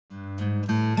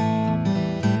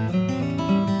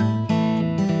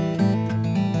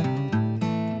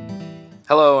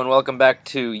Hello and welcome back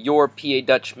to your PA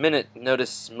Dutch Minute.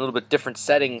 Notice a little bit different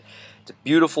setting. It's a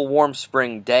beautiful warm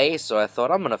spring day, so I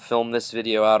thought I'm going to film this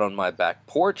video out on my back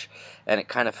porch, and it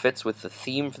kind of fits with the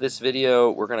theme for this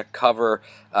video. We're going to cover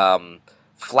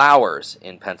flowers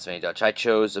in Pennsylvania Dutch. I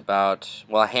chose about,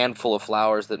 well, a handful of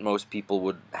flowers that most people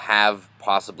would have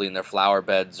possibly in their flower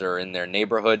beds or in their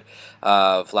neighborhood.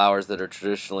 Flowers that are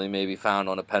traditionally maybe found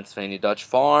on a Pennsylvania Dutch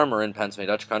farm or in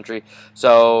Pennsylvania Dutch country.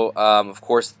 So, of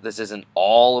course, this isn't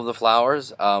all of the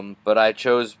flowers, but I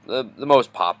chose the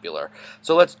most popular.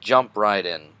 So let's jump right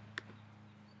in.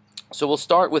 So we'll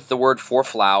start with the word for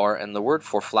flower, and the word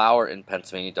for flower in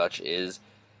Pennsylvania Dutch is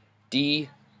die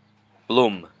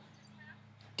bloem.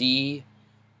 Die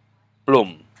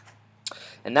bloem.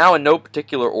 And now in no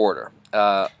particular order.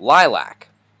 Lilac.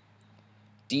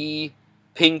 Die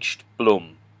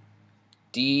Pinkstbloem.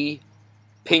 Die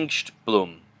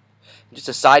Pinkstbloem. Just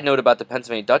a side note about the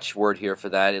Pennsylvania Dutch word here for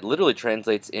that, it literally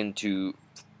translates into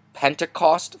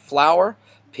Pentecost flower.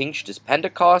 Pinkst is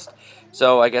Pentecost.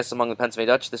 So I guess among the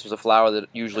Pennsylvania Dutch, this was a flower that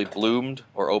usually bloomed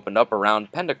or opened up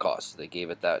around Pentecost. So they gave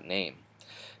it that name.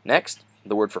 Next,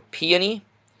 the word for peony.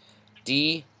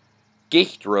 Die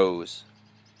Gichtroos.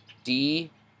 Die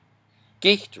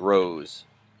Gichtroos.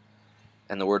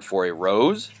 And the word for a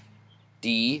rose.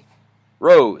 Die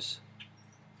Rose.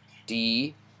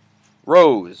 Die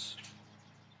Rose.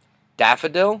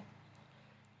 Daffodil.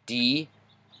 Die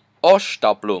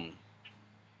Osterbloem.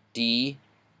 Die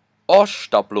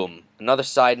Osterbloem. Another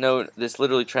side note, this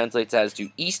literally translates as to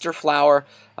Easter flower.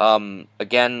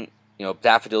 Again, you know,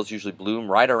 daffodils usually bloom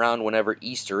right around whenever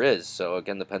Easter is. So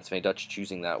again, the Pennsylvania Dutch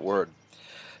choosing that word.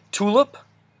 Tulip.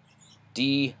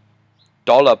 Die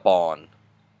Dollarbaan.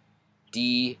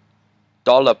 Die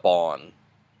Dollarbaan.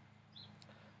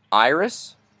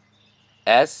 Iris.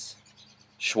 S.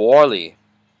 Schwarli.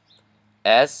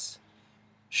 S.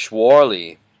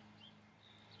 Schwarli.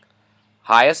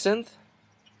 Hyacinth.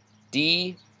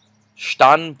 Die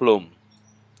Stanbloem.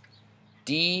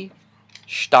 Die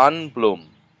Stanbloem.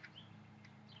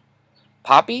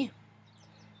 Poppy.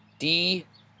 Die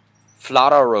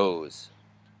Fladderrose.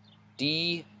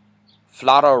 Die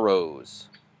Fladderrose.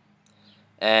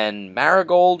 And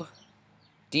marigold.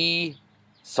 Die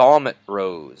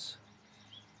Salmetrose.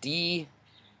 Die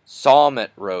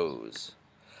Salmetrose.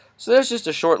 So there's just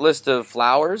a short list of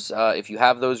flowers. If you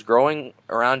have those growing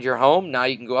around your home, now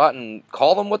you can go out and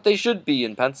call them what they should be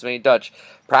in Pennsylvania Dutch.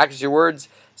 Practice your words.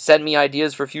 Send me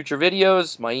ideas for future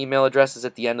videos. My email address is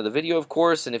at the end of the video, of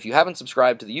course. And if you haven't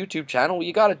subscribed to the YouTube channel, well,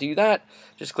 you got to do that.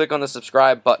 Just click on the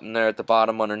subscribe button there at the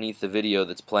bottom underneath the video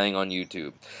that's playing on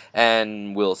YouTube.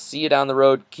 And we'll see you down the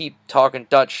road. Keep talking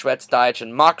Dutch, Schwätz Deutsch,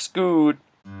 and Macht's gut.